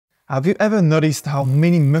Have you ever noticed how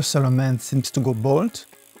many muscular men seem to go bald?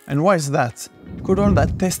 And why is that? Could all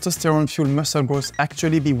that testosterone-fueled muscle growth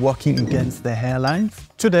actually be working against their hairlines?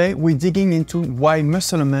 Today, we're digging into why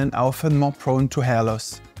muscular men are often more prone to hair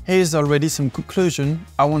loss. Here's already some conclusion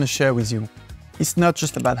I want to share with you. It's not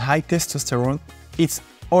just about high testosterone, it's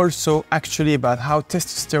also actually about how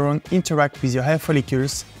testosterone interacts with your hair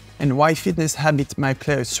follicles and why fitness habits might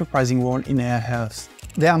play a surprising role in hair health.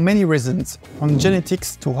 There are many reasons, from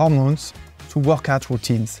genetics to hormones to workout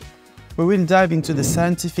routines. We will dive into the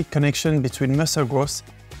scientific connection between muscle growth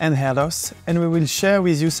and hair loss, and we will share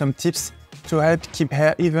with you some tips to help keep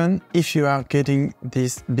hair even if you are getting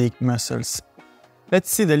these big muscles.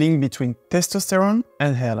 Let's see the link between testosterone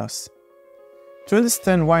and hair loss. To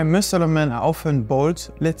understand why muscular men are often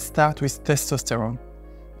bald, let's start with testosterone.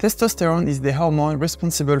 Testosterone is the hormone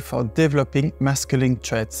responsible for developing masculine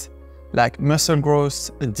traits, like muscle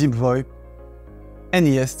growth, a deep voice,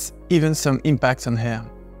 and yes, even some impact on hair.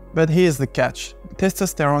 But here's the catch.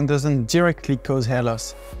 Testosterone doesn't directly cause hair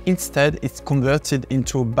loss. Instead, it's converted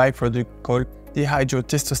into a byproduct called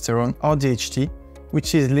dihydrotestosterone, or DHT,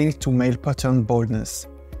 which is linked to male pattern baldness.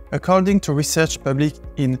 According to research published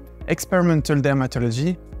in Experimental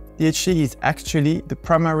Dermatology, DHT is actually the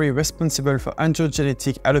primary responsible for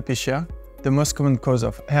androgenetic alopecia, the most common cause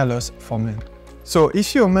of hair loss for men. So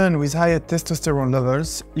if you're a man with higher testosterone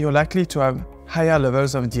levels, you're likely to have higher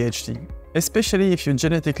levels of DHT, especially if you're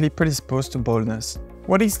genetically predisposed to baldness.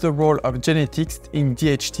 What is the role of genetics in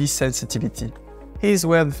DHT sensitivity? Here's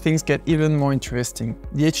where things get even more interesting.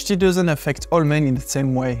 DHT doesn't affect all men in the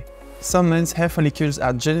same way. Some men's hair follicles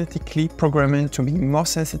are genetically programmed to be more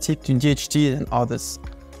sensitive to DHT than others.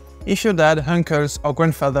 If your dad, uncles, or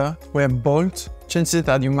grandfather were bald, chances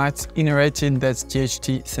are you might inherit that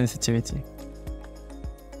DHT sensitivity.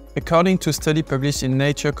 According to a study published in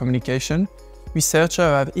Nature Communication, researchers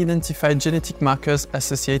have identified genetic markers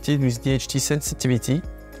associated with DHT sensitivity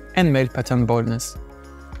and male pattern baldness.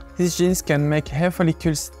 These genes can make hair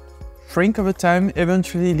follicles shrink over time,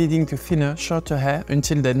 eventually leading to thinner, shorter hair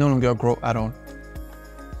until they no longer grow at all.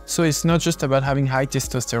 So it's not just about having high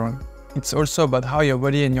testosterone, it's also about how your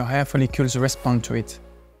body and your hair follicles respond to it.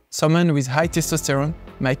 Some men with high testosterone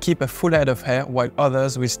might keep a full head of hair while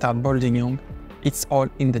others will start balding young. It's all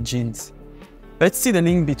in the genes. Let's see the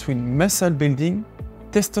link between muscle building,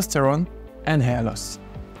 testosterone, and hair loss.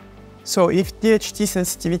 So if DHT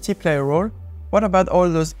sensitivity play a role, what about all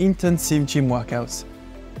those intensive gym workouts?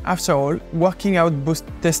 After all, working out boosts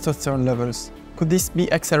testosterone levels. Could this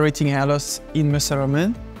be accelerating hair loss in muscular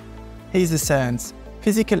men? Here's the science.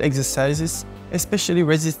 Physical exercises, especially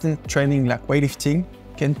resistance training like weightlifting,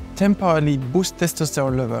 can temporarily boost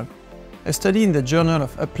testosterone level. A study in the Journal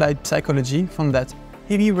of Applied Psychology found that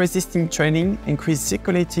heavy resisting training increased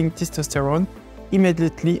circulating testosterone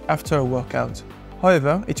immediately after a workout.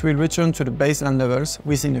 However, it will return to the baseline levels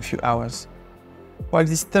within a few hours. While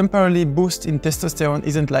this temporary boost in testosterone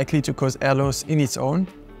isn't likely to cause hair loss in its own,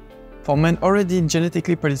 for men already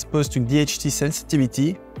genetically predisposed to DHT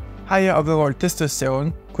sensitivity, higher overall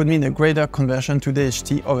testosterone could mean a greater conversion to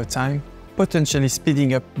DHT over time, potentially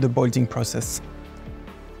speeding up the balding process.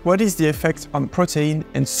 What is the effect on protein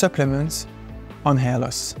and supplements on hair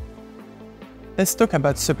loss? Let's talk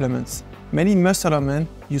about supplements. Many muscular men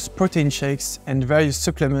use protein shakes and various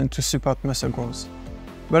supplements to support muscle growth.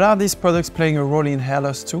 But are these products playing a role in hair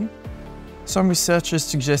loss too? Some researchers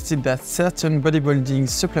suggested that certain bodybuilding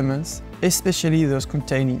supplements, especially those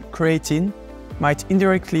containing creatine, might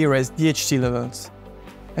indirectly raise DHT levels.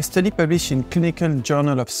 A study published in Clinical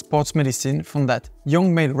Journal of Sports Medicine found that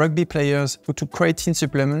young male rugby players who took creatine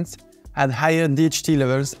supplements had higher DHT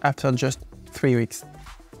levels after just 3 weeks.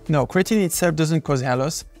 Now, creatine itself doesn't cause hair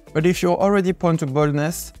loss, but if you're already prone to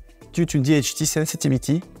baldness due to DHT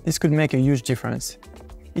sensitivity, this could make a huge difference.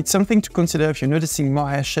 It's something to consider if you're noticing more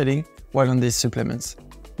hair shedding while on these supplements.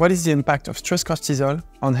 What is the impact of stress cortisol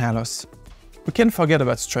on hair loss? We can't forget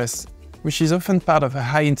about stress, which is often part of a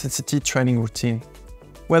high-intensity training routine.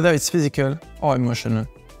 Whether it's physical or emotional,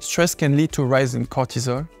 stress can lead to a rise in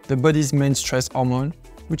cortisol, the body's main stress hormone,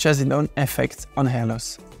 which has its own effect on hair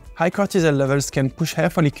loss. High cortisol levels can push hair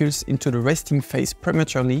follicles into the resting phase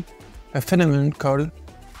prematurely, a phenomenon called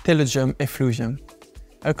telogen effluvium.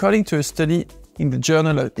 According to a study in the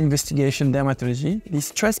Journal of Investigation Dermatology, this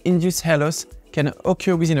stress-induced hair loss can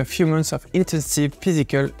occur within a few months of intensive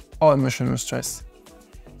physical or emotional stress.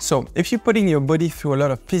 So, if you're putting your body through a lot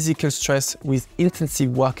of physical stress with intensive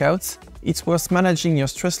workouts, it's worth managing your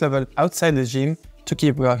stress level outside the gym to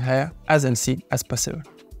keep your hair as healthy as possible.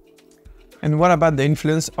 And what about the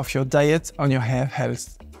influence of your diet on your hair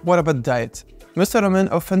health? What about diet? Muscular men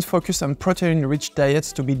often focus on protein-rich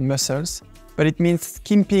diets to build muscles, but it means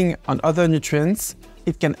skimping on other nutrients.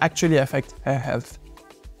 It can actually affect hair health.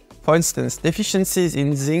 For instance, deficiencies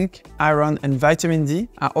in zinc, iron, and vitamin D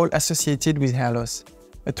are all associated with hair loss.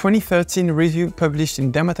 A 2013 review published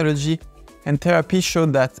in Dermatology and Therapy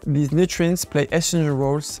showed that these nutrients play essential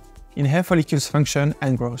roles in hair follicles function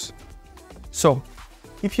and growth. So,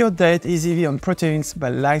 if your diet is heavy on proteins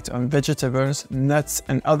but light on vegetables, nuts,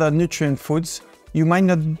 and other nutrient foods, you might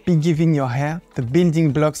not be giving your hair the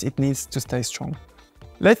building blocks it needs to stay strong.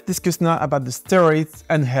 Let's discuss now about the steroids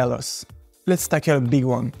and hair loss. Let's tackle a big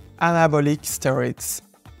one: anabolic steroids.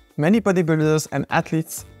 Many bodybuilders and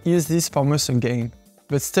athletes use this for muscle gain,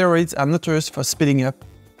 but steroids are notorious for speeding up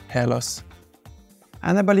hair loss.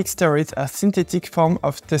 Anabolic steroids are synthetic forms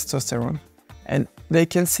of testosterone, and they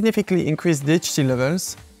can significantly increase DHT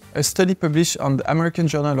levels. A study published on the American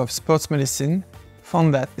Journal of Sports Medicine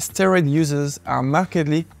found that steroid users are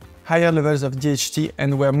markedly higher levels of DHT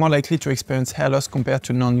and were more likely to experience hair loss compared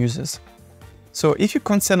to non-users. So if you're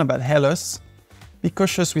concerned about hair loss, be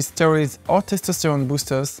cautious with steroids or testosterone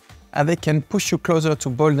boosters, as they can push you closer to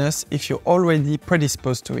baldness if you're already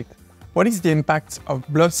predisposed to it. What is the impact of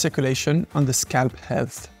blood circulation on the scalp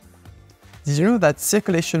health? Did you know that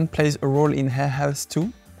circulation plays a role in hair health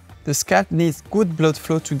too? The scalp needs good blood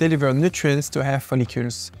flow to deliver nutrients to hair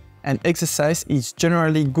follicles, and exercise is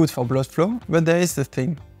generally good for blood flow, but there is the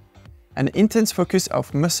thing. An intense focus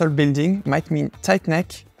of muscle building might mean tight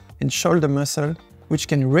neck and shoulder muscle, which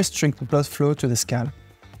can restrict blood flow to the scalp.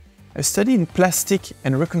 A study in plastic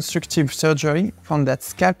and reconstructive surgery found that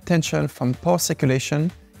scalp tension from poor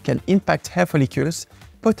circulation can impact hair follicles,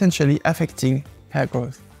 potentially affecting hair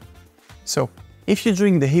growth. So, if you're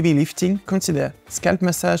doing the heavy lifting, consider scalp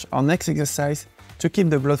massage or neck exercise to keep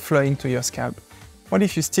the blood flowing to your scalp. What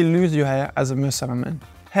if you still lose your hair as a muscular man?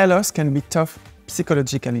 Hair loss can be tough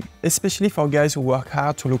psychologically, especially for guys who work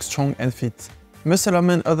hard to look strong and fit. Muscular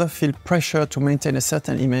men often feel pressure to maintain a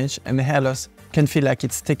certain image, and hair loss can feel like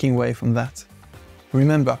it's taking away from that.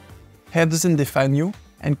 Remember, hair doesn't define you,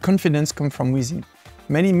 and confidence comes from within.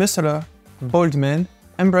 Many muscular, bald men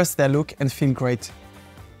embrace their look and feel great.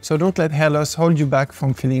 So don't let hair loss hold you back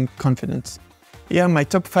from feeling confident. Here are my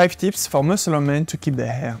top 5 tips for muscular men to keep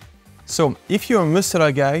their hair. So, if you're a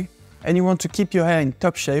muscular guy and you want to keep your hair in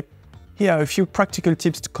top shape, here are a few practical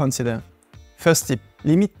tips to consider. First tip,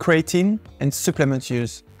 limit creatine and supplement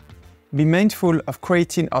use. Be mindful of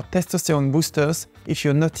creatine or testosterone boosters if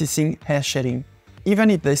you're noticing hair shedding. Even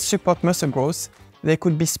if they support muscle growth, they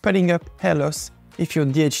could be speeding up hair loss if you're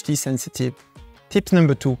DHT sensitive. Tip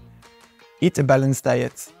number 2, eat a balanced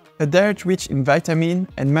diet. A diet rich in vitamin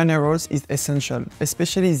and minerals is essential,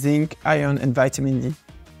 especially zinc, iron, and vitamin D.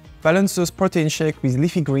 Balance those protein shakes with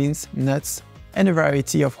leafy greens, nuts, and a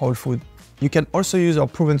variety of whole food. You can also use our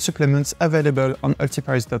proven supplements available on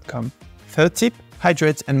ultiparis.com. Third tip,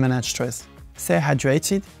 hydrate and manage stress. Stay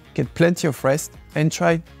hydrated, get plenty of rest, and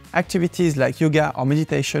try activities like yoga or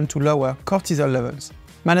meditation to lower cortisol levels.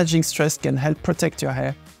 Managing stress can help protect your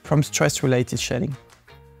hair from stress-related shedding.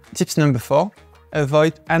 Tips number 4,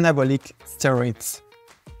 avoid anabolic steroids.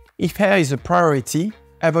 If hair is a priority,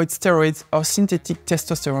 avoid steroids or synthetic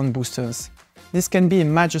testosterone boosters. This can be a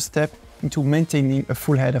major step into maintaining a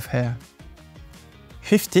full head of hair.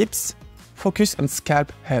 Fifth tips, focus on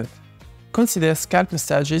scalp health. Consider scalp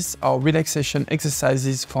massages or relaxation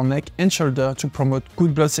exercises for neck and shoulder to promote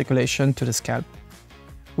good blood circulation to the scalp.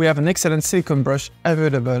 We have an excellent silicone brush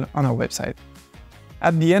available on our website.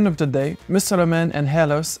 At the end of the day, muscular men and hair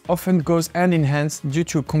loss often goes hand in hand due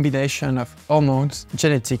to a combination of hormones,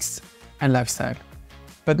 genetics, and lifestyle.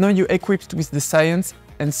 But now you're equipped with the science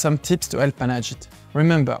and some tips to help manage it.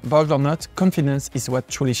 Remember, bald or not, confidence is what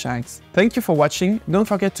truly shines. Thank you for watching. Don't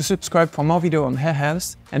forget to subscribe for more videos on hair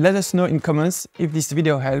health and let us know in comments if this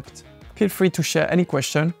video helped. Feel free to share any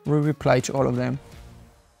question, we'll reply to all of them.